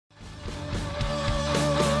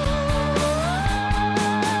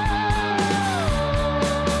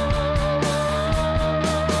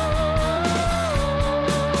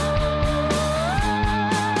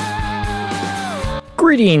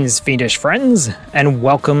Greetings, fiendish friends, and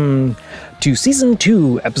welcome to Season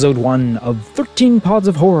 2, Episode 1 of 13 Pods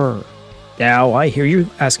of Horror. Now, I hear you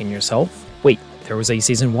asking yourself, wait, there was a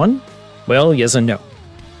Season 1? Well, yes and no.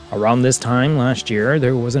 Around this time last year,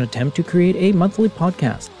 there was an attempt to create a monthly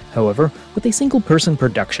podcast. However, with a single-person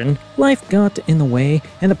production, life got in the way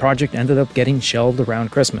and the project ended up getting shelved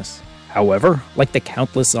around Christmas. However, like the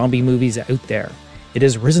countless zombie movies out there, it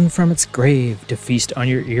has risen from its grave to feast on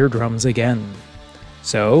your eardrums again.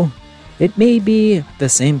 So, it may be the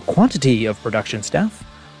same quantity of production staff,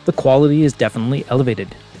 the quality is definitely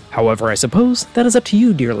elevated. However, I suppose that is up to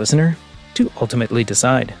you, dear listener, to ultimately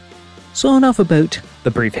decide. So enough about the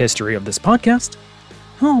brief history of this podcast.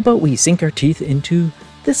 How about we sink our teeth into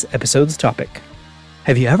this episode's topic?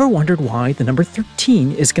 Have you ever wondered why the number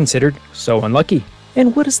 13 is considered so unlucky?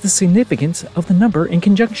 And what is the significance of the number in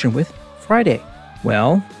conjunction with Friday?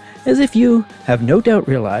 Well, as if you have no doubt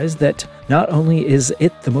realized that not only is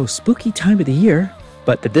it the most spooky time of the year,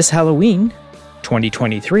 but that this Halloween,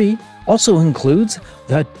 2023, also includes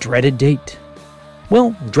the dreaded date.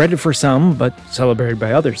 Well, dreaded for some, but celebrated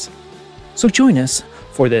by others. So join us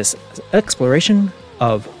for this exploration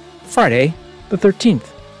of Friday the 13th.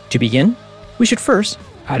 To begin, we should first,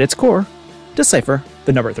 at its core, decipher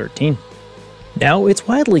the number 13. Now, it's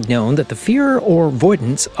widely known that the fear or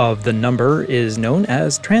avoidance of the number is known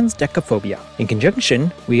as transdecaphobia. In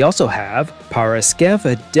conjunction, we also have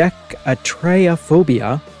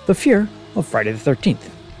paraskevodecatreaphobia, the fear of Friday the 13th.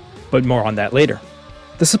 But more on that later.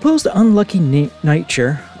 The supposed unlucky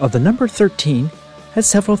nature of the number 13 has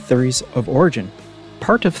several theories of origin.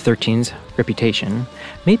 Part of 13's reputation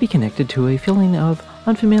may be connected to a feeling of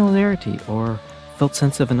unfamiliarity or felt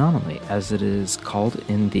sense of anomaly, as it is called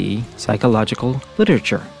in the psychological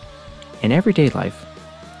literature. In everyday life,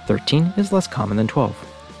 13 is less common than 12.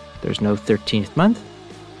 There's no 13th month,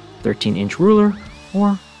 13-inch ruler,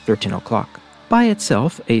 or 13 o'clock. By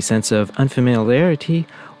itself, a sense of unfamiliarity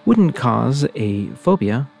wouldn't cause a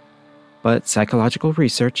phobia, but psychological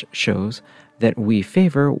research shows that we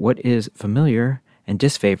favor what is familiar and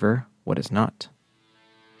disfavor what is not.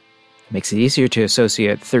 It makes it easier to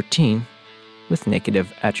associate 13 with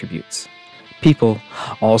negative attributes. People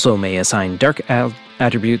also may assign dark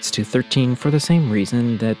attributes to 13 for the same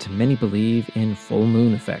reason that many believe in full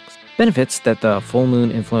moon effects. Benefits that the full moon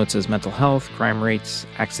influences mental health, crime rates,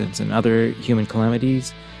 accidents, and other human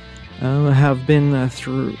calamities have been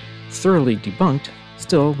thoroughly debunked.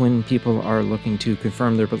 Still, when people are looking to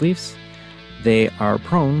confirm their beliefs, they are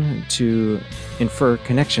prone to infer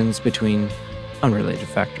connections between unrelated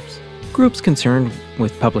factors. Groups concerned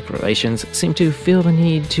with public relations seem to feel the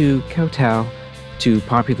need to kowtow to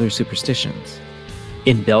popular superstitions.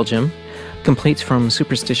 In Belgium, complaints from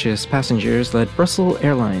superstitious passengers led Brussels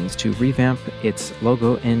Airlines to revamp its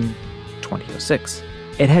logo in 2006.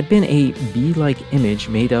 It had been a bee-like image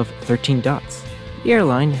made of 13 dots. The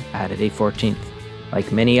airline added a 14th.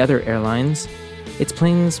 Like many other airlines, its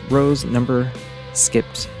plane's rose number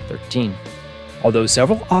skips 13. Although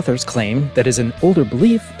several authors claim that is an older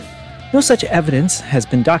belief, no such evidence has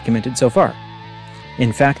been documented so far.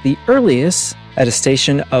 In fact, the earliest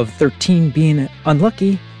attestation of 13 being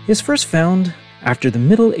unlucky is first found after the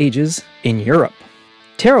Middle Ages in Europe.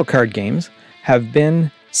 Tarot card games have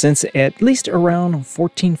been since at least around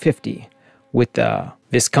 1450 with the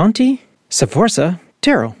Visconti Sforza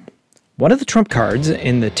Tarot. One of the trump cards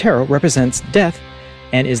in the tarot represents death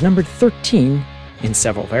and is numbered 13 in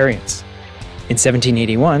several variants. In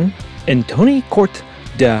 1781, Antoine Court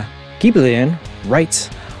de Gibelin writes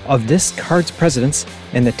of this card's presence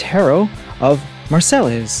in the Tarot of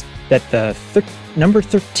Marseilles that the number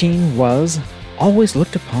 13 was always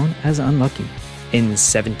looked upon as unlucky. In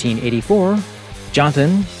 1784,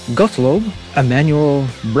 Jonathan Gottlob Emanuel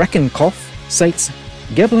Breckenkopf cites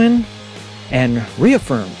Gibelin and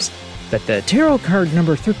reaffirms that the tarot card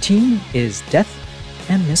number 13 is death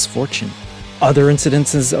and misfortune. Other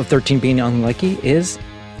incidences of 13 being unlucky is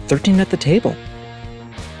 13 at the table.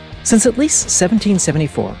 Since at least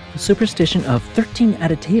 1774, the superstition of 13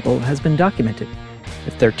 at a table has been documented.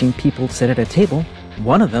 If 13 people sit at a table,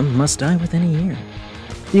 one of them must die within a year.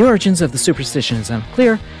 The origins of the superstition is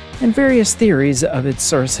unclear, and various theories of its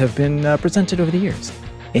source have been presented over the years.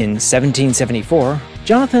 In 1774,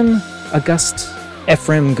 Jonathan Auguste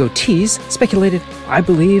Ephraim Gautier speculated, "I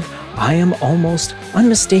believe I am almost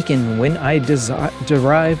unmistaken when I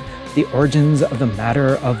derive the origins of the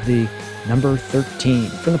matter of the number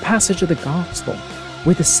 13 from the passage of the Gospel,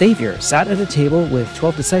 where the Savior sat at a table with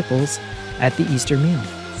 12 disciples at the Easter meal."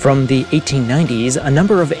 From the 1890s, a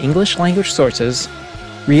number of English language sources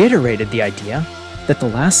reiterated the idea that the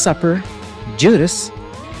Last Supper, Judas,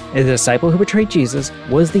 The disciple who betrayed Jesus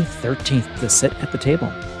was the 13th to sit at the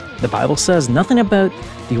table. The Bible says nothing about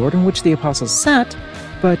the order in which the apostles sat,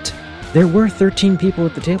 but there were 13 people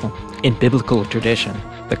at the table. In biblical tradition,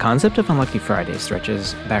 the concept of Unlucky Friday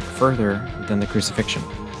stretches back further than the crucifixion.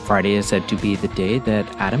 Friday is said to be the day that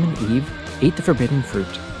Adam and Eve ate the forbidden fruit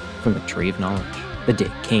from the tree of knowledge, the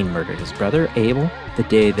day Cain murdered his brother Abel, the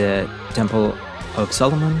day the Temple of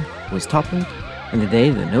Solomon was toppled, and the day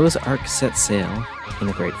that Noah's Ark set sail in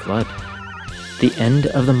the Great Flood. The end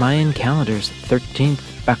of the Mayan calendar's 13th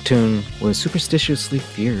Baktun was superstitiously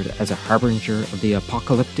feared as a harbinger of the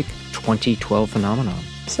apocalyptic 2012 phenomenon.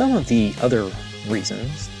 Some of the other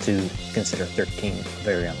reasons to consider 13 a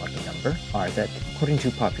very unlucky number are that, according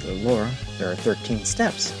to popular lore, there are 13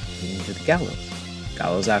 steps leading to the gallows.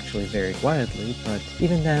 Gallows actually varied widely, but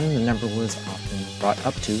even then the number was often brought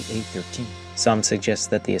up to a 13. Some suggest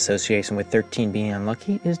that the association with 13 being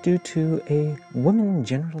unlucky is due to a woman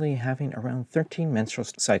generally having around 13 menstrual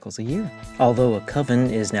cycles a year. Although a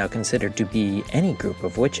coven is now considered to be any group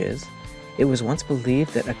of witches, it was once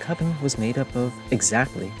believed that a coven was made up of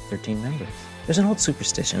exactly 13 members. There's an old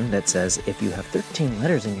superstition that says if you have 13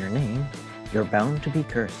 letters in your name, you're bound to be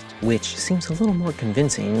cursed, which seems a little more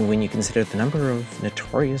convincing when you consider the number of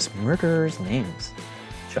notorious murderers' names.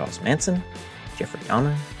 Charles Manson, Jeffrey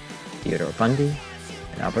Dahmer, Theodore Bundy,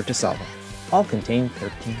 and Albert DeSalvo all contain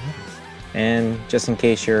 13 letters. And just in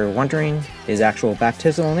case you're wondering, his actual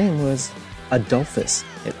baptismal name was Adolphus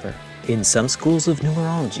Hitler. In some schools of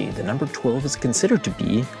numerology, the number 12 is considered to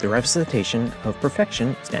be the representation of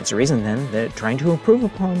perfection. Stands to reason then that trying to improve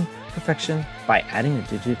upon perfection by adding a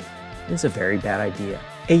digit is a very bad idea.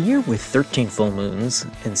 A year with 13 full moons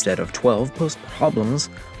instead of 12 posed problems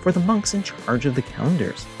for the monks in charge of the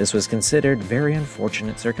calendars. This was considered very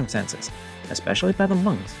unfortunate circumstances, especially by the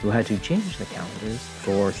monks who had to change the calendars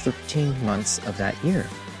for 13 months of that year,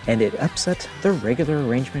 and it upset the regular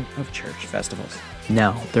arrangement of church festivals.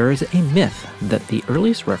 Now, there is a myth that the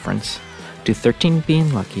earliest reference to 13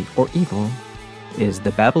 being lucky or evil is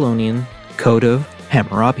the Babylonian Code of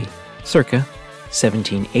Hammurabi, circa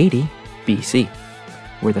 1780 BC,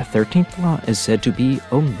 where the 13th law is said to be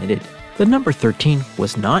omitted. The number 13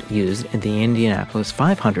 was not used in the Indianapolis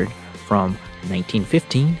 500 from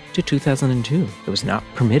 1915 to 2002. It was not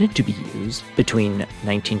permitted to be used between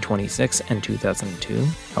 1926 and 2002.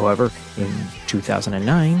 However, in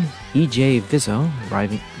 2009, E.J. Vizzo,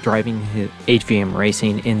 driving his HVM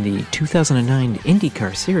racing in the 2009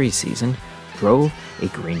 IndyCar Series season, drove a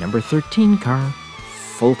green number 13 car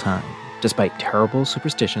full-time, despite terrible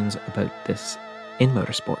superstitions about this in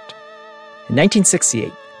motorsport. In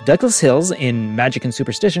 1968, Douglas Hills in Magic and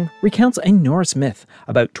Superstition recounts a Norse myth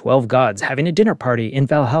about 12 gods having a dinner party in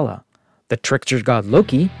Valhalla. The trickster god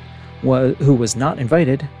Loki, who was not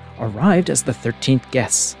invited, arrived as the 13th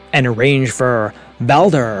guest and arranged for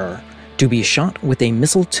Baldur to be shot with a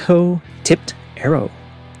mistletoe-tipped arrow.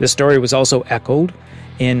 The story was also echoed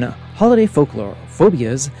in holiday folklore,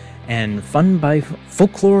 phobias, and fun by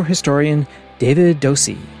folklore historian David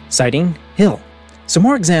Dosey, citing Hill. Some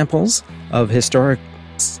more examples of historic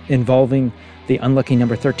involving the unlucky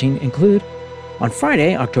number 13 include, on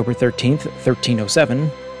Friday, October 13th,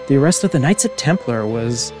 1307, the arrest of the Knights Templar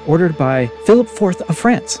was ordered by Philip IV of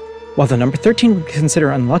France. While the number 13 would be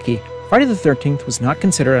considered unlucky, Friday the 13th was not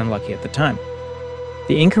considered unlucky at the time.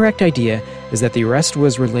 The incorrect idea is that the arrest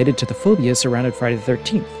was related to the phobia surrounding Friday the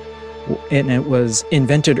 13th, and it was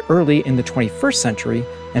invented early in the 21st century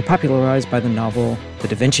and popularized by the novel The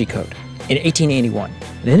Da Vinci Code. In 1881,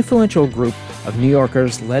 an influential group of New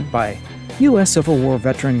Yorkers led by U.S. Civil War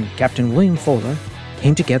veteran Captain William Fuller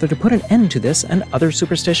came together to put an end to this and other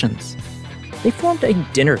superstitions. They formed a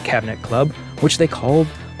dinner cabinet club, which they called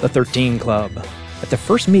the 13 Club. At the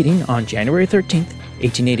first meeting on January 13th,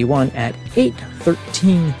 1881 at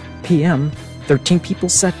 8:13 p.m., 13 people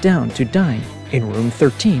sat down to dine in room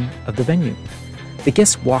 13 of the venue. The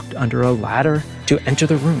guests walked under a ladder to enter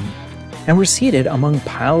the room and were seated among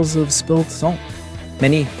piles of spilled salt.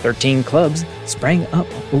 Many 13 clubs sprang up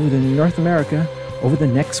over North America over the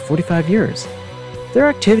next 45 years. Their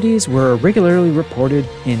activities were regularly reported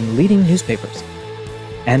in leading newspapers,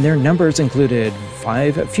 and their numbers included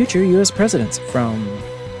 5 future U.S. presidents, from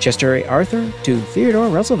Chester A. Arthur to Theodore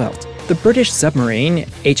Roosevelt. The British submarine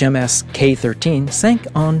HMS K-13 sank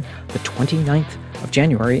on the 29th of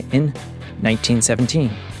January in 1917,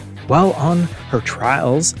 while on her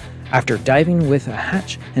trials after diving with a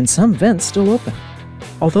hatch and some vents still open.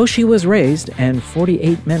 Although she was raised and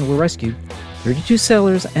 48 men were rescued, 32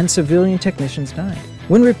 sailors and civilian technicians died.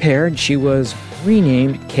 When repaired, she was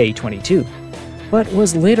renamed K-22, but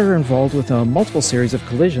was later involved with a multiple series of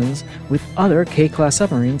collisions with other K-class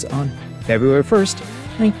submarines on February 1st,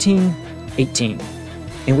 1918,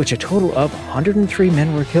 in which a total of 103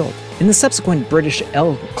 men were killed. In the subsequent British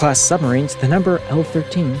L-class submarines, the number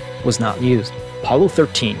L-13 was not used. Apollo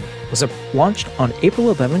 13 was launched on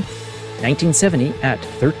April 11, 1970 at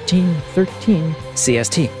 1313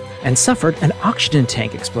 CST and suffered an oxygen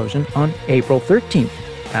tank explosion on April 13th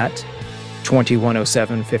at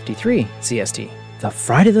 2107:53 CST. The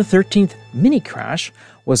Friday the 13th mini crash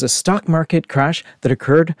was a stock market crash that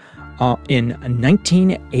occurred in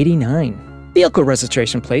 1989. Vehicle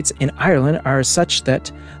registration plates in Ireland are such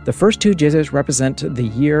that the first two digits represent the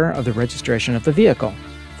year of the registration of the vehicle.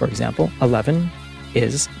 For example, 11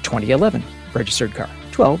 is 2011 registered car,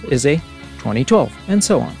 12 is a 2012, and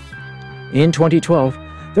so on. In 2012,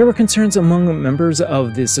 there were concerns among members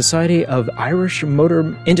of the Society of Irish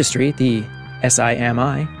Motor Industry, the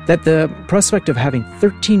SIMI, that the prospect of having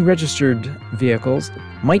 13 registered vehicles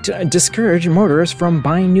might discourage motorists from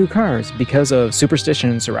buying new cars because of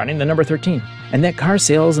superstition surrounding the number 13, and that car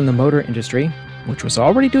sales in the motor industry, which was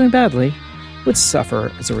already doing badly, would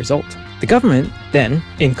suffer as a result. The government then,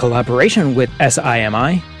 in collaboration with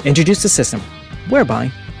SIMI, introduced a system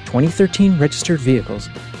whereby 2013 registered vehicles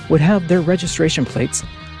would have their registration plates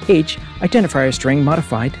H identifier string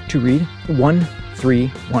modified to read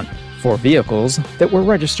 131 for vehicles that were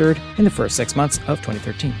registered in the first 6 months of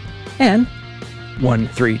 2013, and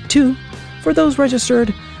 132 for those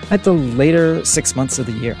registered at the later 6 months of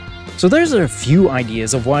the year. So there's a few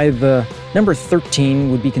ideas of why the number 13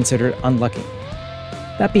 would be considered unlucky.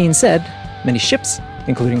 That being said, many ships,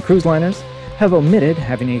 including cruise liners, have omitted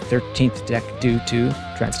having a 13th deck due to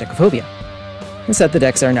transdecophobia. Instead, the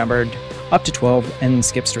decks are numbered up to 12 and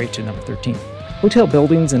skip straight to number 13. Hotel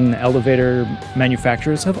buildings and elevator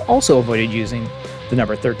manufacturers have also avoided using the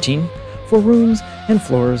number 13 for rooms and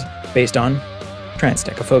floors based on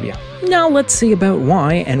transdecophobia. Now let's see about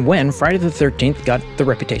why and when Friday the 13th got the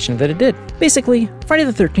reputation that it did. Basically, Friday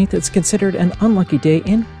the 13th is considered an unlucky day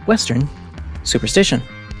in Western superstition.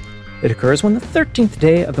 It occurs when the 13th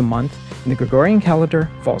day of the month in the Gregorian calendar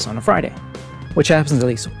falls on a Friday, which happens at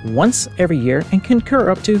least once every year and can occur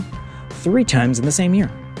up to 3 times in the same year.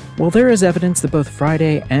 While there is evidence that both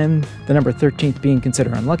Friday and the number 13th being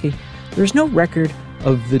considered unlucky, there is no record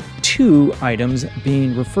of the two items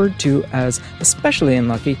being referred to as especially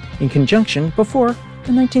unlucky in conjunction before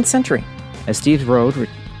the 19th century. As Steve Rode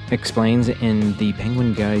explains in The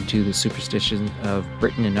Penguin Guide to the Superstitions of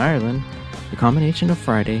Britain and Ireland, the combination of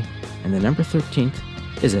Friday and the number 13th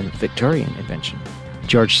is a Victorian invention.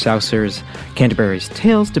 George Chaucer's Canterbury's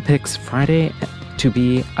Tales depicts Friday to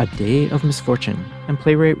be a day of misfortune, and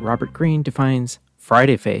playwright Robert Greene defines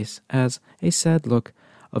Friday face as a sad look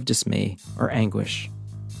of dismay or anguish.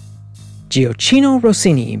 Gioacchino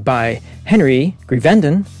Rossini by Henry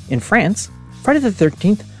Grivendon in France, Friday the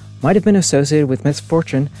 13th might have been associated with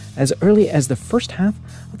misfortune as early as the first half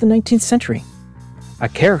of the 19th century. A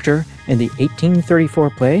character in the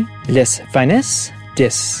 1834 play Les Finesses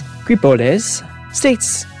des Griboles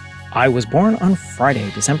states, "I was born on Friday,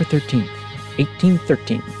 December 13th,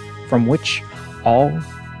 1813, from which all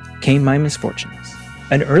came my misfortunes."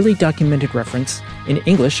 An early documented reference in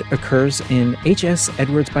English occurs in H.S.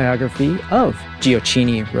 Edwards' biography of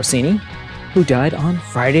Gioacchino Rossini, who died on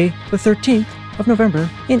Friday the 13th of November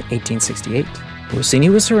in 1868. Rossini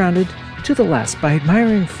was surrounded to the last by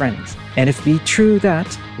admiring friends, and if it be true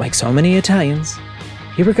that, like so many Italians,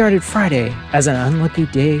 he regarded Friday as an unlucky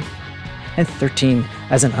day and 13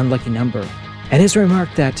 as an unlucky number, and his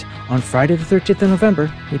remark that on Friday the 13th of November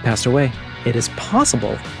he passed away. It is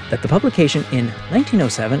possible that the publication in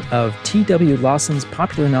 1907 of T.W. Lawson's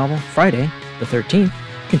popular novel Friday the 13th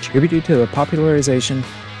contributed to the popularization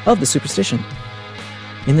of the superstition.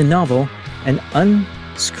 In the novel, an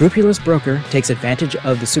unscrupulous broker takes advantage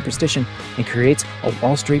of the superstition and creates a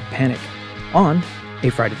Wall Street panic on a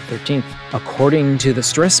Friday the 13th. According to the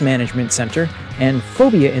Stress Management Center and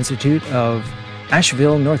Phobia Institute of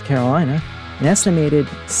Asheville, North Carolina, an estimated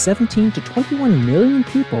 17 to 21 million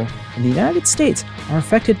people in the United States are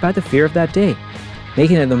affected by the fear of that day,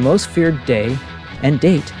 making it the most feared day and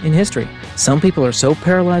date in history. Some people are so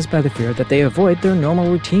paralyzed by the fear that they avoid their normal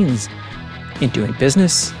routines in doing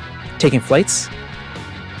business, taking flights,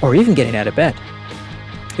 or even getting out of bed.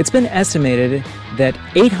 It's been estimated that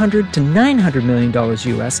 $800 to $900 million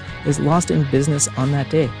US is lost in business on that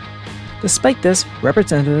day. Despite this,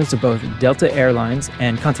 representatives of both Delta Airlines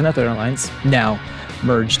and Continental Airlines, now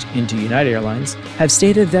merged into United Airlines, have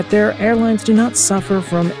stated that their airlines do not suffer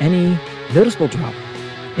from any noticeable drop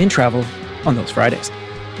in travel on those Fridays.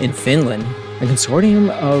 In Finland, a consortium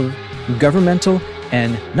of governmental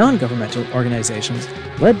and non-governmental organizations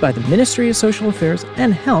led by the Ministry of Social Affairs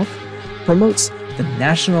and Health promotes the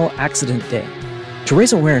National Accident Day to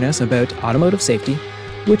raise awareness about automotive safety,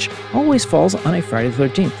 which always falls on a Friday the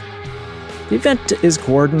 13th. The event is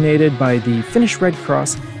coordinated by the Finnish Red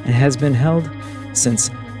Cross and has been held since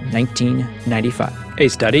 1995. A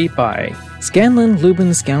study by Scanlon,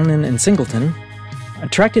 Lubin, Scanlon, and Singleton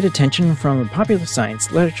attracted attention from popular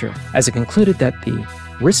science literature as it concluded that the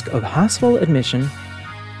risk of hospital admission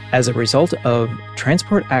as a result of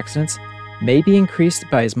transport accidents may be increased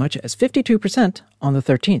by as much as 52% on the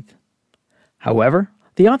 13th. However,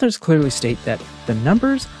 the authors clearly state that the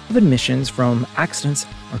numbers of admissions from accidents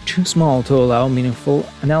are too small to allow meaningful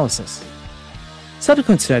analysis.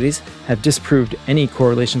 Subsequent studies have disproved any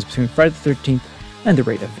correlations between Friday the 13th and the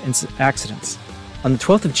rate of accidents. On the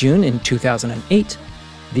 12th of June in 2008,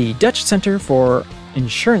 the Dutch Center for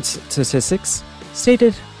Insurance Statistics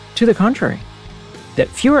stated to the contrary, that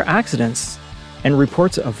fewer accidents and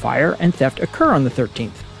reports of fire and theft occur on the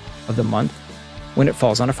 13th of the month when it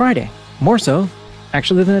falls on a Friday. More so,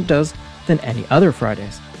 actually, than it does than any other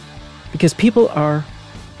Fridays. Because people are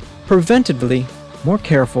preventively more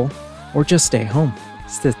careful or just stay home.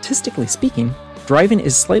 Statistically speaking, driving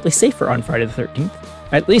is slightly safer on Friday the 13th,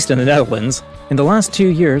 at least in the Netherlands. In the last 2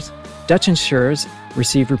 years, Dutch insurers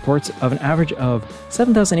received reports of an average of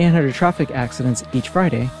 7,800 traffic accidents each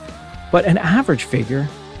Friday, but an average figure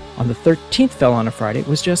on the 13th fell on a Friday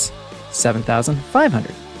was just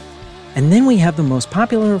 7,500. And then we have the most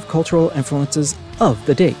popular of cultural influences of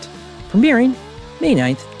the date, premiering May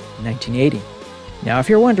 9th, 1980. Now, if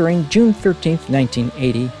you're wondering, June 13th,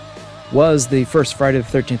 1980 was the first Friday the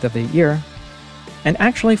 13th of the year, and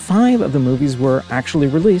actually 5 of the movies were actually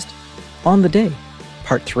released on the day.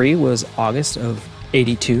 Part 3 was August of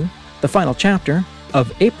 82, the final chapter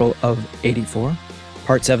of April of 84,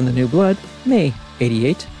 Part 7, The New Blood, May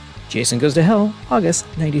 88, Jason Goes to Hell, August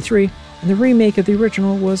 93, and the remake of the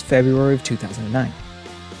original was February of 2009.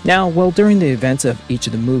 Now, while during the events of each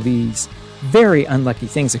of the movies, very unlucky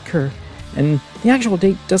things occur, and the actual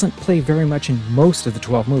date doesn't play very much in most of the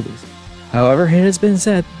 12 movies. However, it has been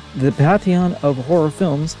said that the pantheon of horror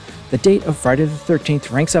films, the date of Friday the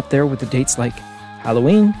 13th ranks up there with the dates like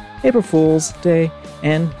Halloween, April Fool's Day,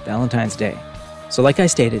 and Valentine's Day. So like I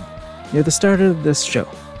stated near the start of this show,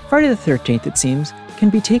 Friday the 13th, it seems, can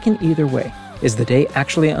be taken either way. Is the day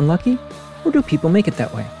actually unlucky, or do people make it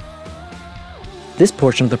that way? This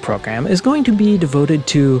portion of the program is going to be devoted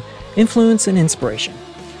to influence and inspiration,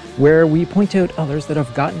 where we point out others that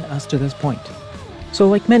have gotten us to this point. So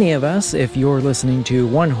like many of us, if you're listening to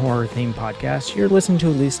one horror-themed podcast, you're listening to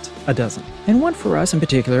at least a dozen. And one for us in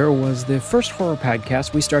particular was the first horror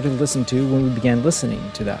podcast we started to listen to when we began listening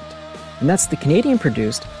to that. And that's the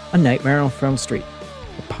Canadian-produced A Nightmare on Film Street,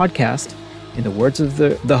 a podcast, in the words of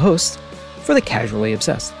the hosts, for the casually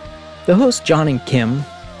obsessed. The hosts, John and Kim,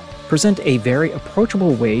 present a very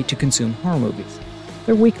approachable way to consume horror movies.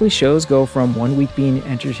 Their weekly shows go from one week being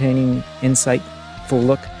entertaining, insightful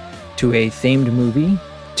look to a themed movie,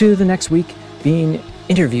 to the next week being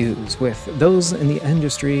interviews with those in the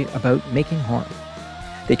industry about making horror.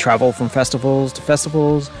 They travel from festivals to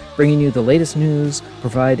festivals, bringing you the latest news,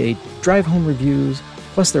 provide a drive-home reviews,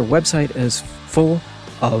 plus their website is full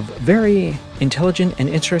of very intelligent and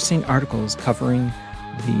interesting articles covering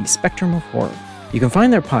the spectrum of horror. You can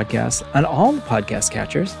find their podcasts on all the podcast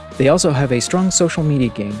catchers. They also have a strong social media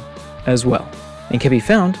game as well, and can be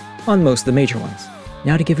found on most of the major ones.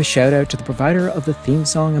 Now to give a shout out to the provider of the theme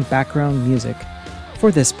song and background music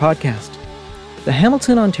for this podcast, the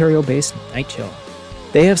Hamilton, Ontario-based Night Chill.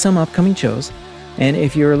 They have some upcoming shows, and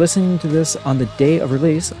if you're listening to this on the day of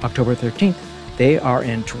release, October 13th, they are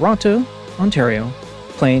in Toronto, Ontario,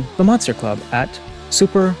 playing the Monster Club at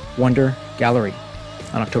Super Wonder Gallery.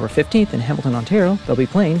 On October 15th in Hamilton, Ontario, they'll be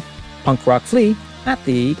playing Punk Rock Flea at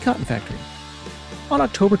the Cotton Factory. On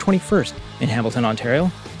October 21st in Hamilton,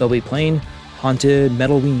 Ontario, they'll be playing Haunted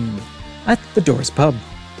Metalween at the Doors Pub.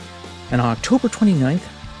 And on October 29th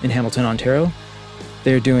in Hamilton, Ontario,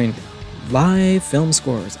 they're doing live film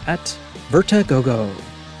scores at Vertagogo.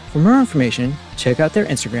 For more information, check out their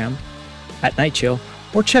Instagram at Night Chill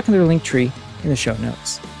or check their link tree in the show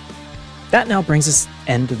notes. That now brings us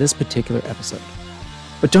end to this particular episode.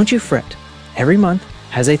 But don't you fret, every month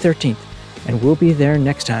has a 13th, and we'll be there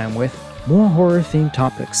next time with more horror-themed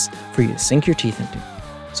topics for you to sink your teeth into.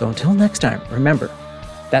 So until next time, remember,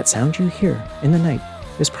 that sound you hear in the night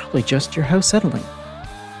is probably just your house settling.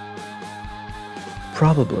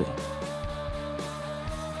 Probably.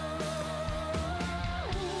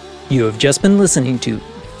 You have just been listening to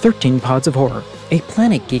 13 Pods of Horror, a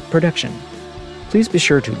Planet Geek production. please be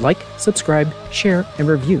sure to like, subscribe, share, and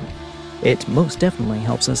review. It most definitely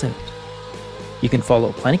helps us out. You can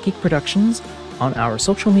follow Planet Geek Productions on our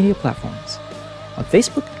social media platforms. On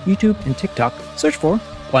Facebook, YouTube, and TikTok, search for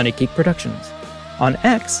Planet Geek Productions. On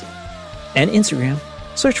X and Instagram,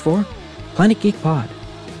 search for Planet Geek Pod.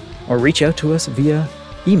 Or reach out to us via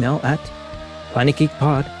email at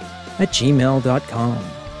planetgeekpod@gmail.com.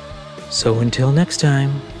 So until next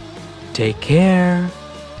time, take care,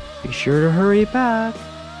 be sure to hurry back,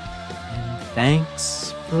 and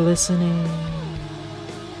thanks for listening.